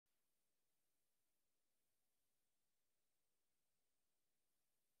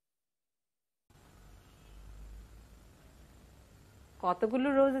কতগুলো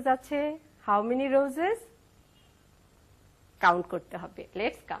রোজেস আছে? How many roses? Count করতে হবে।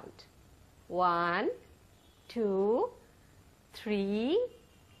 Let's count. 1 2 3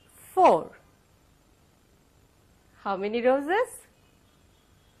 4. How many roses?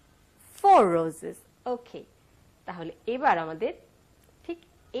 4 roses. Okay. তাহলে এবার আমাদের ঠিক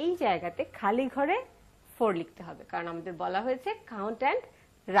এই জায়গাতে খালি ঘরে 4 লিখতে হবে, কারণ আমাদের বলা হয়েছে কাউন্ট অ্যান্ড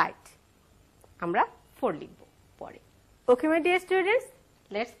রাইট। আমরা 4 লিখব পরে। Okay, my dear students,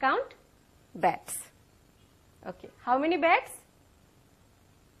 let's count bats. Okay, how many bats?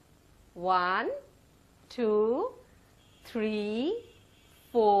 1 2 3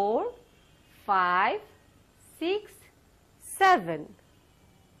 4 5 6 7.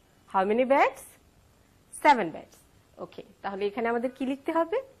 How many bats? 7 bats. Okay, তাহলে এখানে আমাদের কি লিখতে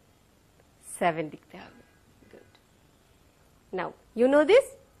হবে? 7 লিখতে হবে। Good. Now, you know this?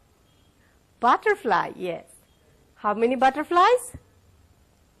 Butterfly, yes. How many butterflies?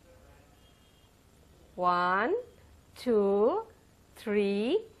 1 2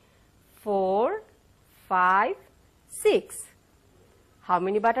 3 4 5 6. How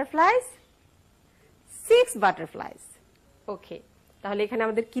many butterflies? 6 butterflies. Okay, তাহলে এখানে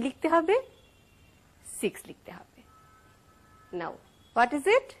আমাদের কি লিখতে হবে? 6 লিখতে হবে। Now, what is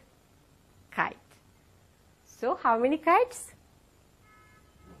it? Kite. So, how many kites?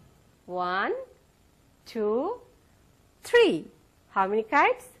 1 2 3. How many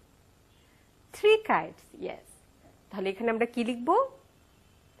kites? 3 kites. Yes. তাহলে এখানে আমরা কি লিখব?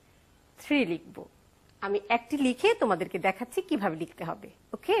 3 লিখব। আমি একটি লিখে তোমাদেরকে দেখাচ্ছি কিভাবে লিখতে হবে।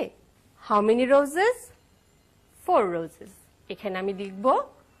 ওকে? How many roses? 4 roses. এখানে আমি লিখব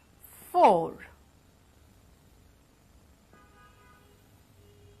 4.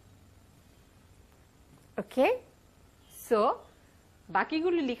 ওকে? সো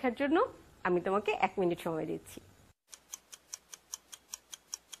বাকিগুলো লেখার জন্য আমি তোমাকে 1 মিনিট সময় দিচ্ছি।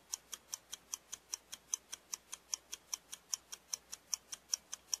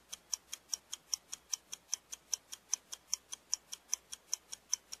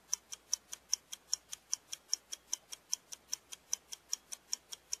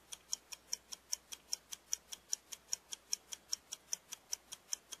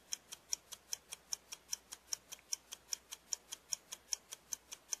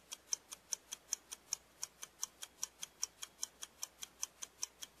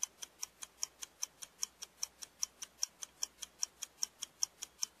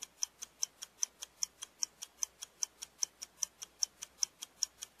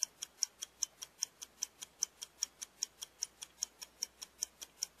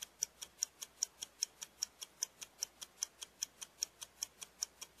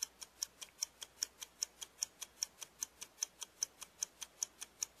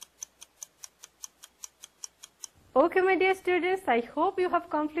 Okay, my dear students, I hope you have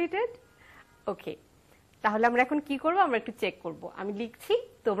completed. Okay, তাহলে আমরা এখন কি করব? আমরা একটু চেক করব। আমি লিখছি,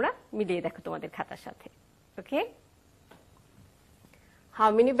 তোমরা মিলিয়ে দেখো তোমাদের খাতার সাথে। Okay? How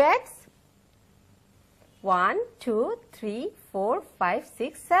many bats? 1 2 3 4 5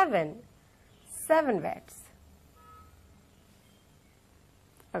 6 7. 7 bats.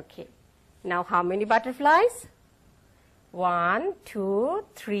 Okay. Now how many butterflies? 1 2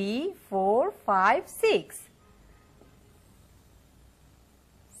 3 4 5 6.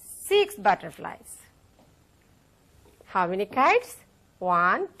 6 butterflies. How many kites?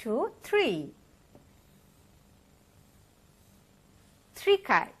 1 2 3. 3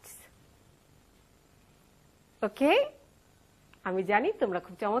 kites. Okay? আমি জানি তোমরা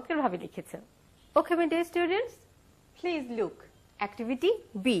খুব চমৎকারভাবে লিখেছো। Okay, my dear students, please look. Activity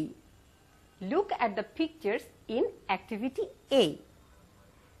B. Look at the pictures in activity A.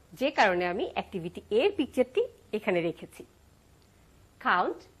 যে কারণে আমি activity A এর পিকচারটি এখানে রেখেছি।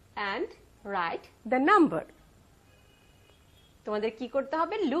 Count and write the number. তোমাদের কি করতে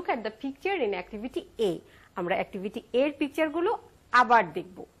হবে? Look at the picture in activity A. আমরা activity A এর পিকচারগুলো আবার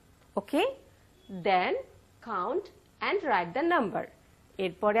দেখব। Okay? Then count and write the number.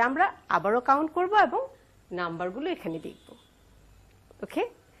 এরপরে আমরা আবারও কাউন্ট করব এবং নাম্বারগুলো এখানে দেখব। ওকে?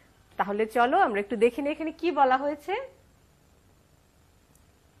 তাহলে চলো আমরা একটু দেখে নিই এখানে কি বলা হয়েছে।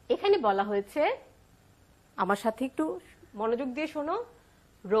 এখানে বলা হয়েছে, আমার সাথে একটু মনোযোগ দিয়ে শোনো,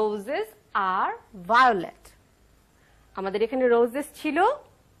 roses are violet. আমাদের এখানে roses ছিল,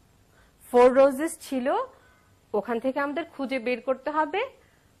 4 roses ছিল, ওখান থেকে আমাদের খুঁজে বের করতে হবে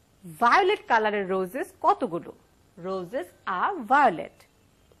violet কালারের roses কতগুলো। roses are violet.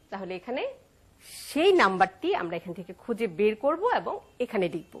 তাহলে এখানে সেই নাম্বারটি আমরা এখান থেকে খুঁজে বের করব এবং এখানে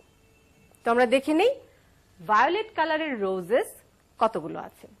লিখব। তো আমরা দেখে নেই ভায়োলেট কালারের রোজেস কতগুলো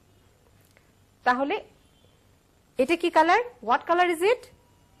আছে। তাহলে এটা কি colour? What colour is it?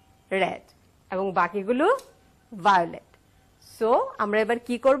 Red. এবং বাকিগুলো ভায়োলেট। সো আমরা এবার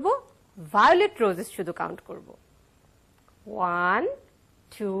কি করব? ভায়োলেট রোজেস শুধু কাউন্ট করব। 1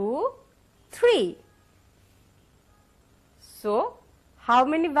 2 3। So how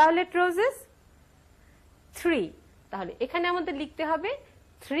many violet roses? 3। তাহলে এখানে আমাদের লিখতে হবে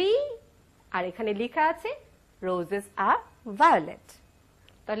 3, আর এখানে লেখা আছে রোজেস আর ভায়োলেট।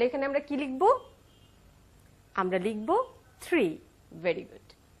 তাহলে এখানে আমরা কি লিখব? আমরা লিখব 3। Very good.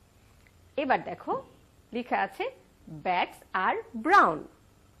 এবার দেখো লেখা আছে ব্যাটস আর ব্রাউন।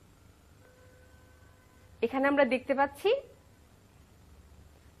 এখানে আমরা দেখতে পাচ্ছি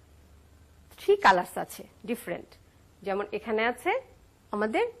 3 কালার্স আছে ডিফারেন্ট। যেমন এখানে আছে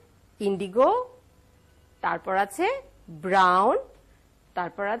আমাদের ইন্ডিগো, তারপর আছে ব্রাউন,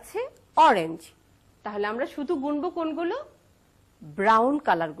 তারপর আছে অরেঞ্জ। তাহলে আমরা শুধু গুনবো কোনগুলো? ব্রাউন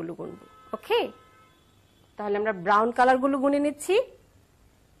কালারগুলো গুনবো। ওকে, তাহলে আমরা ব্রাউন কালারগুলো গুনে নিচ্ছি।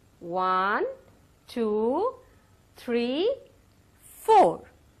 1 2 3 4।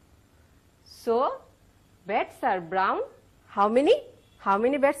 So bats are brown. How many? How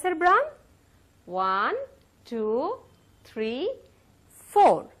many bats are brown? 1 2 3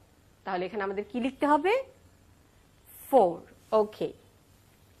 4। তাহলে এখানে আমাদের কি লিখতে হবে? 4। ওকে,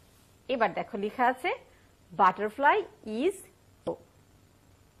 এবার দেখো লেখা আছে বাটারফ্লাই ইজ।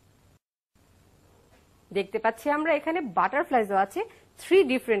 দেখতে পাচ্ছি আমরা এখানে বাটারফ্লাইজও আছে 3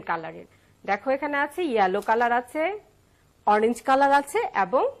 ডিফারেন্ট কালারের। দেখো এখানে আছে ইয়েলো কালার আছে, অরেঞ্জ কালার আছে,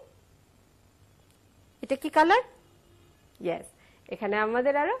 এবং এটা কি কালার? ইয়েস, এখানে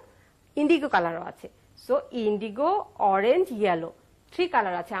আমাদের আরো ইন্ডিগো কালারও আছে। So Indigo, orange, yellow 3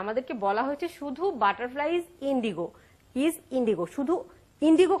 colour আছে। আমাদেরকে বলা হয়েছে শুধু বাটারফ্লাই ইজ ইন্ডিগো, শুধু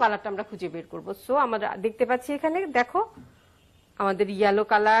ইন্ডিগো কালারটা আমরা খুঁজে বের করব। সো আমরা দেখতে পাচ্ছি এখানে দেখো আমাদের ইয়েলো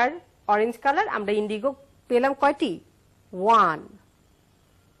কালার, অরেঞ্জ কালার, আমরা ইন্ডিগো পেলাম কয়টি? 1।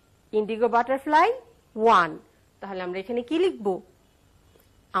 Indigo butterfly 1। তাহলে আমরা এখানে কি লিখব?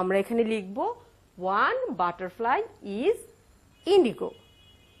 আমরা এখানে লিখব 1 বাটারফ্লাই ইজ ইন্ডিগো।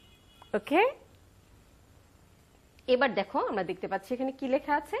 ওকে, এবার দেখো আমরা দেখতে পাচ্ছি এখানে কি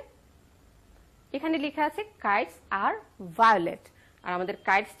লেখা আছে। এখানে লেখা আছে কাইটস আর ভায়োলেট। আর আমাদের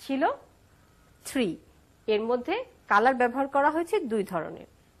কাইটস ছিল 3। এর মধ্যে কালার ব্যবহার করা হয়েছে 2 ধরনের।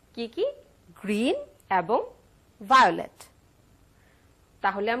 কি কি? গ্রিন এবং ভায়োলেট।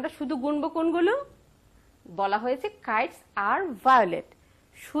 তাহলে আমরা শুধু গুনবো কোনগুলো? বলা হয়েছে কাইটস আর ভায়োলেট।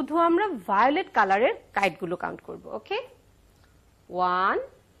 শুধু আমরা ভায়োলেট কালারের কাইটগুলো কাউন্ট করব। ওকে, 1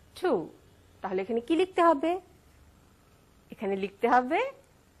 2। তাহলে এখানে কি লিখতে হবে? এখানে লিখতে হবে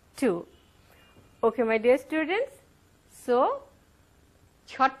 2। ওকে মাই ডিয়ার স্টুডেন্টস, সো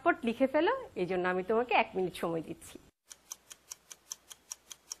ছটপট লিখে ফেলো। এই জন্য আমি তোমাকে 1 মিনিট সময় দিচ্ছি।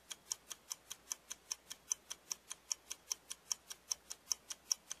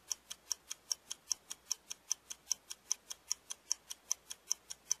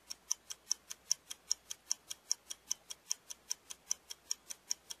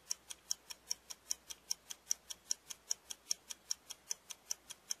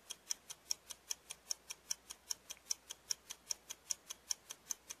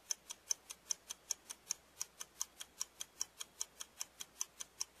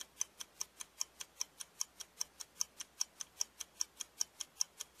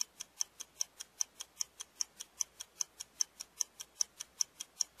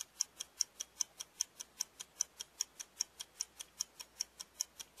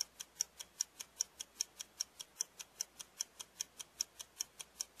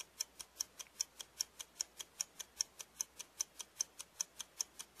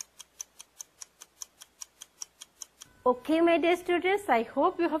 Okay my dear students, I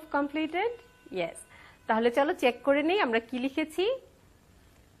hope you have completed. Yes, তাহলে চলো চেক করে নেই আমরা কি লিখেছি।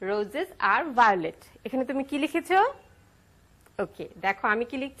 রোজেস আর ভায়োলেট। এখানে তুমি কি লিখেছো? ওকে, দেখো আমি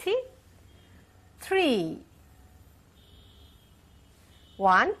কি লিখছি? 3।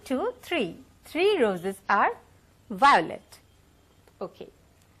 1 2 3। 3 roses are violet. Okay,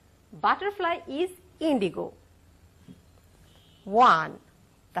 butterfly is indigo. 1।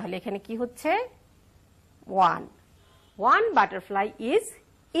 তাহলে এখানে কি হচ্ছে? 1 butterfly is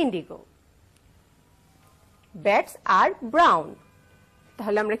indigo. Bats are brown.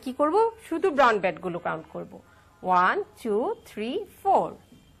 তাহলে আমরা কি করব? শুধু ব্রাউন ব্যাট গুলো কাউন্ট করব। 1 2 3 4।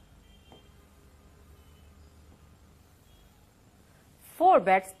 4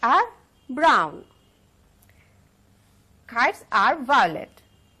 bats are brown. Kites are violet.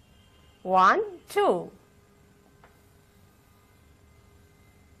 1 2।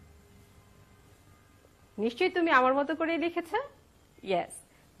 নিশ্চয়ই তুমি আমার মতো করে লিখেছো। Yes,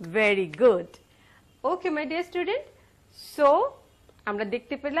 very good. Okay my dear student, so আমরা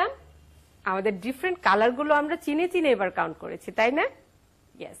দেখতে পেলাম আমাদের ডিফারেন্ট কালারগুলো আমরা চিনে চিনে এবার কাউন্ট করেছি, তাই না?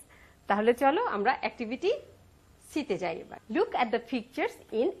 ইয়েস। তাহলে চলো আমরা অ্যাক্টিভিটি সিতে যাই এবার। Look at the pictures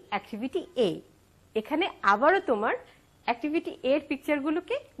in activity A. এখানে আবারও তোমার অ্যাক্টিভিটি এর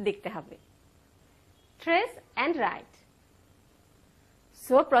পিকচারগুলোকে দেখতে হবে। Trace and right.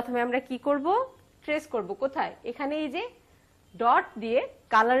 সো প্রথমে আমরা কি করব? ট্রেস করব। কোথায়? এখানে এই যে ডট দিয়ে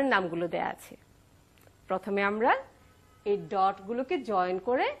কালারের নামগুলো দেয়া আছে। প্রথমে আমরা এই ডটগুলোকে জয়েন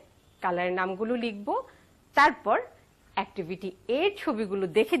করে কালারের নামগুলো লিখব, তারপর অ্যাক্টিভিটি এর ছবিগুলো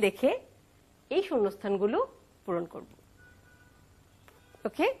দেখে দেখে এই শূন্যস্থানগুলো পূরণ করব।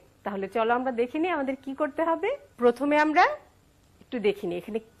 ওকে, তাহলে চলো আমরা দেখে নিই আমাদের কি করতে হবে। প্রথমে আমরা একটু দেখে নিই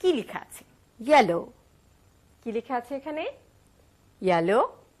এখানে কি লেখা আছে। ইয়েলো, কি লেখা আছে এখানে? Yellow,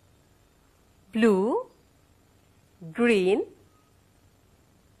 blue, green,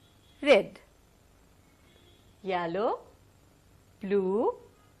 red. Yellow, blue,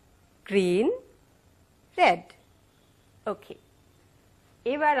 green, red. ওকে,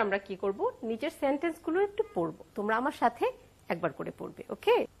 এবার আমরা কি করব? নিচের সেন্টেন্সগুলো একটু পড়ব, তোমরা আমার সাথে একবার করে পড়বে।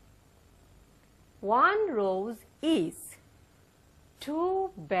 ওকে, 1 rose is, 2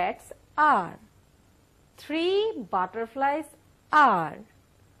 bats are, 3 butterflies are,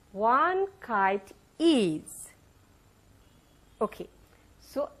 1 kite is. Okay,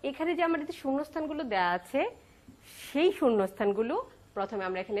 so এখানে যে আমাদের শূন্যস্থানগুলো দেওয়া আছে সেই শূন্যস্থানগুলো প্রথমে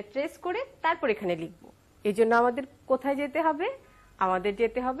আমরা এখানে ট্রেস করে তারপর এখানে লিখব। এই জন্য আমাদের কোথায় যেতে হবে? আমাদের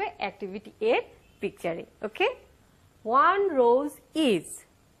যেতে হবে অ্যাক্টিভিটি এর পিকচারে। ওকে, 1 rose is।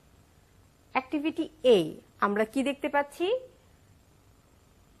 অ্যাক্টিভিটি এ আমরা কি দেখতে পাচ্ছি?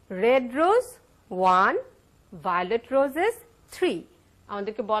 Red rose 1, violet roses 3।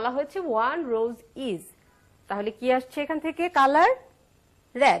 আমাদেরকে বলা হয়েছে 1 rose is, তাহলে কি আসছে এখান থেকে? Colour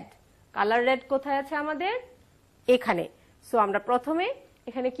red. কালার রেড কোথায় আছে আমাদের? এখানে। সো আমরা প্রথমে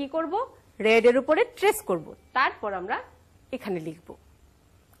এখানে কি করব? রেড এর উপরে ট্রেস করব, তারপর আমরা এখানে লিখব।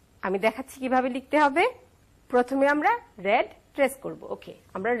 আমি দেখাচ্ছি কিভাবে লিখতে হবে। প্রথমে আমরা রেড ট্রেস করব। ওকে,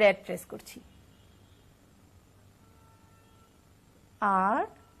 আমরা রেড ট্রেস করছি। আর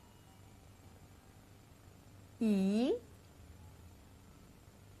ই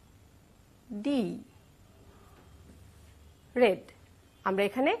ডি, রেড। আমরা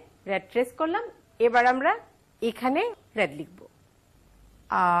এখানে রেড ট্রেস করলাম, এবার আমরা এখানে রেড লিখব।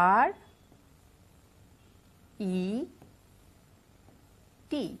 আর ই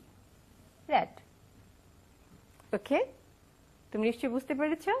টি, রেড। ওকে, তুমি নিশ্চয়ই বুঝতে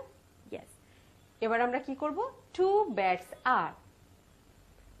পেরেছ? ইয়েস। এবার আমরা কি করব? 2 bats are।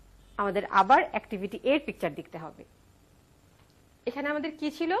 আমাদের আবার অ্যাক্টিভিটি এর পিকচার দেখতে হবে। এখানে আমাদের কি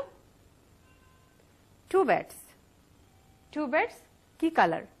ছিল? 2 bats। 2 bats কি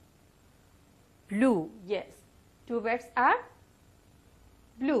colour? Blue. Yes, 2 bats are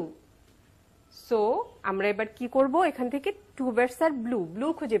blue। So আমরা এবার কি করব? এখান থেকে 2 bats are blue, ব্লু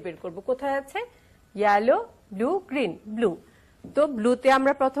খুঁজে বের করব। কোথায় আছে? Yellow, blue, green, blue. তো ব্লুতে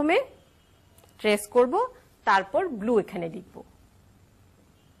আমরা প্রথমে ট্রেস করব, তারপর ব্লু এখানে লিখব।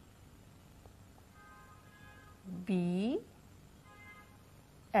 B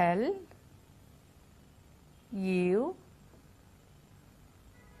L U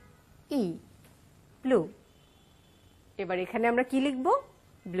E, blue. এবার এখানে আমরা কি লিখব?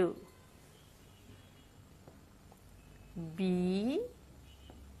 Blue. B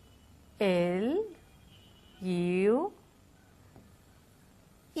L U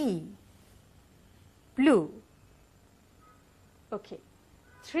E, blue. Okay,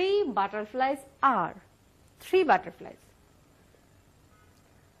 3 butterflies are। 3 butterflies,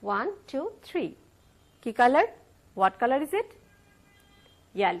 1 2 3। কি colour? What colour is it?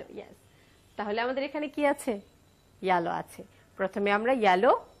 Yellow. Yes, তাহলে আমাদের এখানে কি আছে? ইয়েলো আছে। প্রথমে আমরা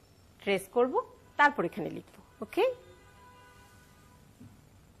ইয়েলো ট্রেস করব, তারপর এখানে লিখব। ওকে,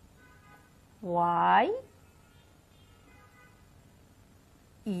 ওয়াই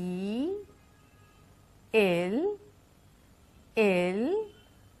ই এল এল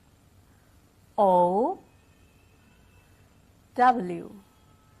ও ডাব্লিউ,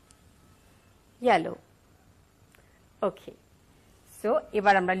 ইয়েলো। ওকে, সো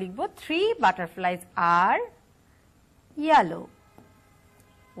এবার আমরা লিখব 3 butterflies are yellow।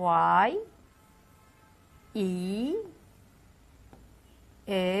 Y E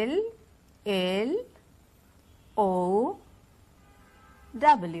L L O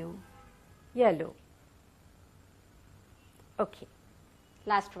W, yellow। Okay,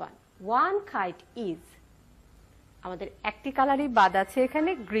 last one. 1 kite is। আমাদের একটি কালারই বাদ আছে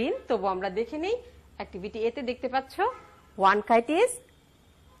এখানে, গ্রিন। তবু আমরা দেখে নেই। অ্যাক্টিভিটি এতে দেখতে পাচ্ছ 1 kite is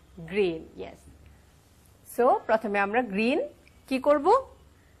green। Yes, so প্রথমে আমরা গ্রিন কি করব,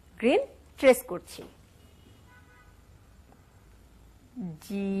 গ্রিন ট্রেস করছি।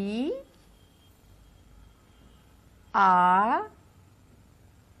 জি আর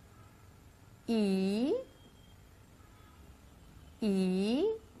ই E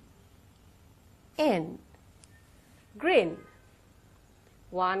N, green.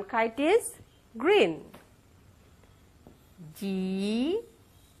 One kite is green. G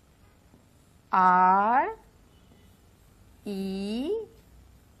R E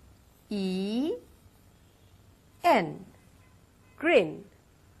E N, green.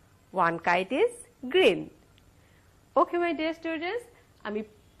 One kite is green. Okay, my dear students, আমি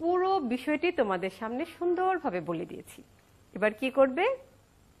পুরো বিষয়টি তোমাদের সামনে সুন্দরভাবে বলে দিয়েছি। এবার কি করবে,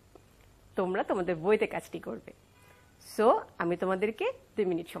 তোমরা তোমাদের বইতে কাজটি করবে। সো আমি তোমাদেরকে 2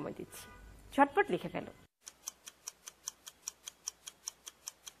 মিনিট সময় দিচ্ছি, ঝটপট লিখে ফেলো।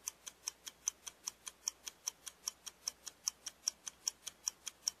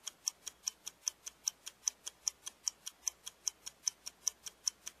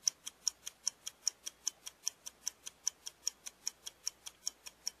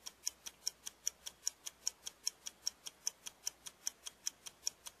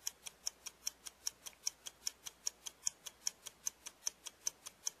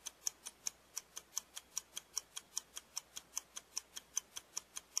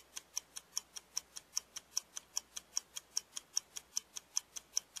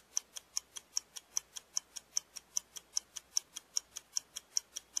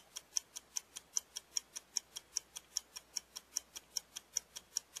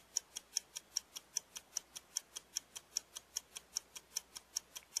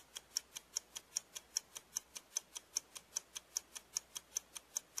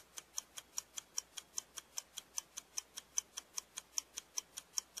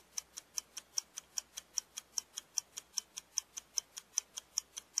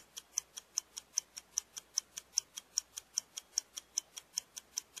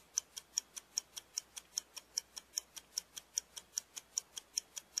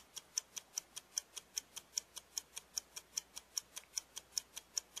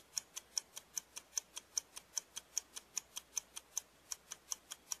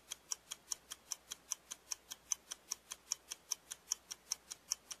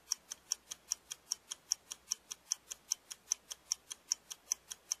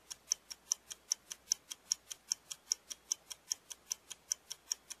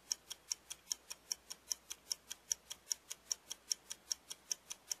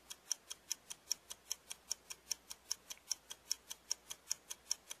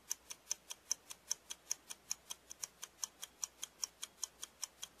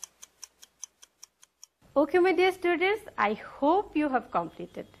 ওকে my dear students, I hope you have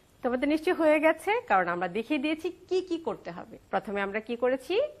completed. তোমাদের নিশ্চয়ই হয়ে গেছে, কারণ আমরা দেখিয়ে দিয়েছি কি কি করতে হবে। প্রথমে আমরা কি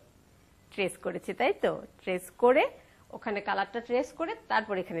করেছি, ট্রেস করেছি, তাই তো? ট্রেস করে ওখানে কালারটা ট্রেস করে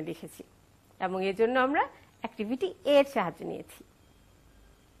তারপর এখানে লিখেছি, এবং এর জন্য আমরা অ্যাক্টিভিটি এর সাহায্য নিয়েছি।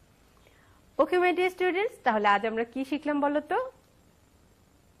 ওকে মাই ডিয়ার স্টুডেন্টস, তাহলে আজ আমরা কি শিখলাম বলো তো?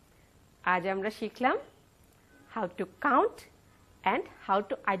 আজ আমরা শিখলাম how to count and how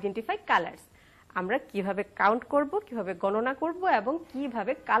to identify colours. আমরা কিভাবে কাউন্ট করব, কিভাবে গণনা করব, এবং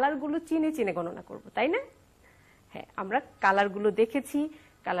কিভাবে কালারগুলো চিনে চিনে গণনা করব, তাই না? হ্যাঁ, আমরা কালারগুলো দেখেছি,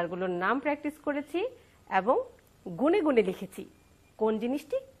 কালারগুলোর নাম প্র্যাকটিস করেছি, এবং গুনে গুনে লিখেছি কোন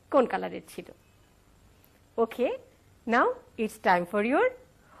জিনিসটি কোন কালারের ছিল। ওকে, now it's time for your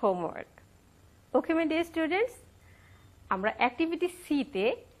homework. Okay my dear students, আমরা অ্যাক্টিভিটি সি তে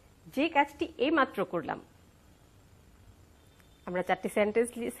যে কাজটি এইমাত্র করলাম, আমরা 4টি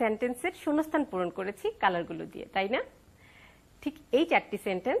সেন্টেন্সের শূন্যস্থান পূরণ করেছি কালারগুলো দিয়ে, তাই না? ঠিক এই 4টি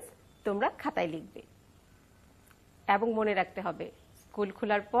সেন্টেন্স তোমরা খাতায় লিখবে, এবং মনে রাখতে হবে স্কুল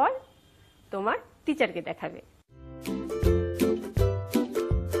খোলার পর তোমার টিচারকে দেখাবে।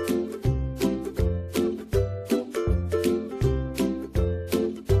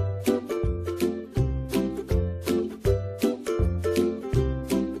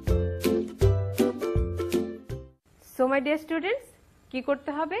 সো মাই ডিয়ার স্টুডেন্টস, কি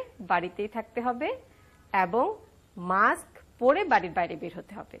করতে হবে? বাড়িতেই থাকতে হবে এবং মাস্ক পরে বাড়ির বাইরে বের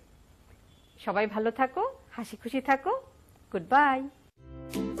হতে হবে। সবাই ভালো থাকো, হাসি খুশি থাকো। Good bye.